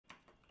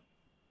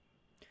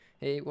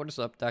Hey, what is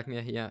up,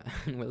 Darkmere here,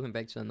 and welcome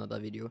back to another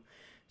video.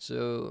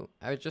 So,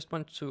 I just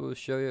want to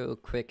show you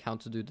quick how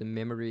to do the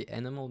memory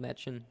animal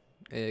matching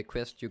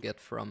quest you get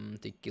from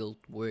the guild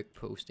work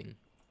posting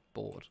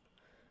board.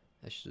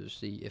 As you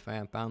see, if I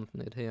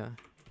abandon it here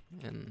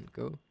and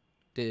go,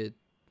 the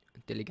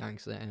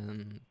diligence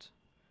and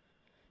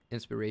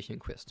inspiration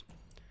quest.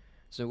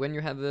 So when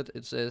you have it,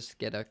 it says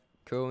get a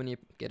coney,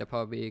 get a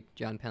puppy,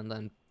 giant panda,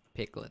 and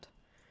piglet.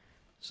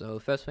 So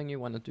first thing you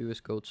want to do is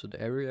go to the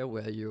area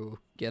where you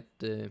get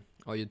the,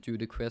 or you do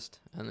the quest,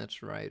 and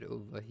it's right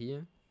over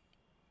here.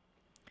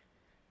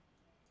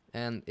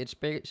 And it's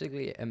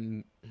basically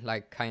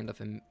like kind of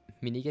a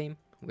mini game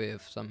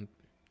with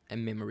a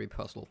memory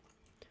puzzle.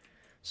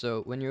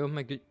 So when you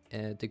open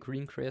the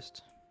green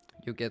crest,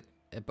 you get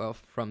a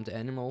buff from the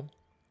animal,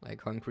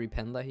 like hungry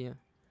panda here.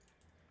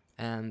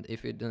 And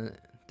if it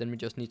then we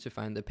just need to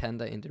find the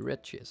panda in the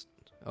red chest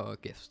or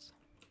gifts.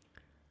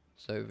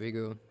 So if we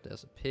go,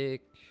 there's a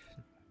pig,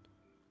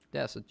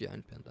 there's a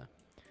giant panda.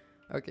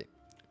 Okay,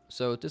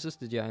 so this is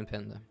the giant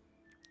panda,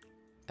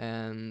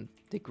 and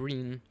the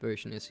green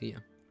version is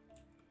here.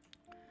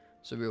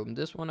 So we open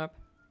this one up,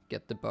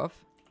 get the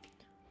buff,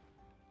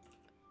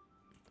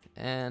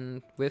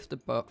 and with the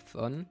buff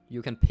on,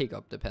 you can pick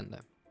up the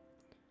panda.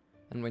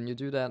 And when you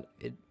do that,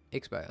 it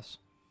expires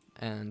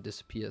and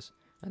disappears,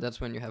 and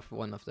that's when you have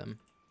one of them.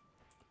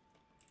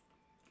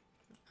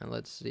 And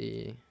let's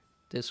see.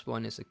 This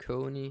one is a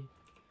coney.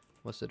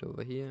 Was it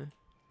over here?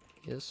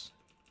 Yes.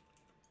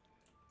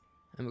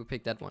 And we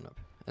pick that one up.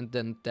 And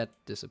then that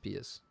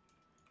disappears.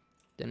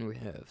 Then we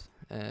have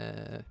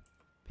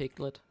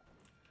piglet.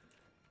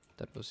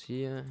 That was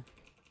here.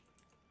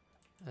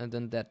 And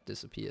then that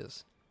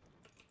disappears.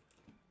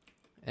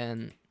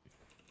 And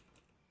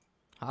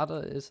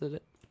harder is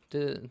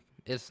it?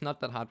 It's not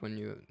that hard when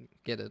you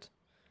get it.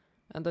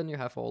 And then you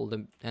have all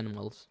the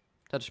animals.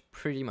 That's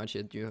pretty much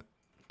it.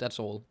 That's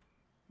all.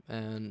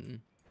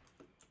 And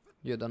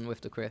you're done with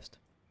the quest.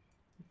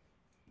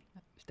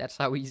 That's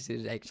how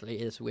easy it actually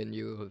is when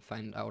you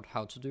find out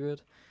how to do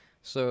it.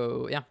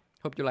 So yeah,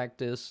 hope you liked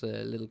this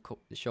little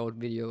short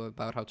video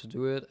about how to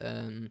do it,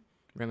 and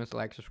remember to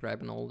like, subscribe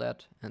and all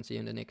that, and see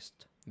you in the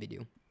next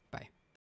video.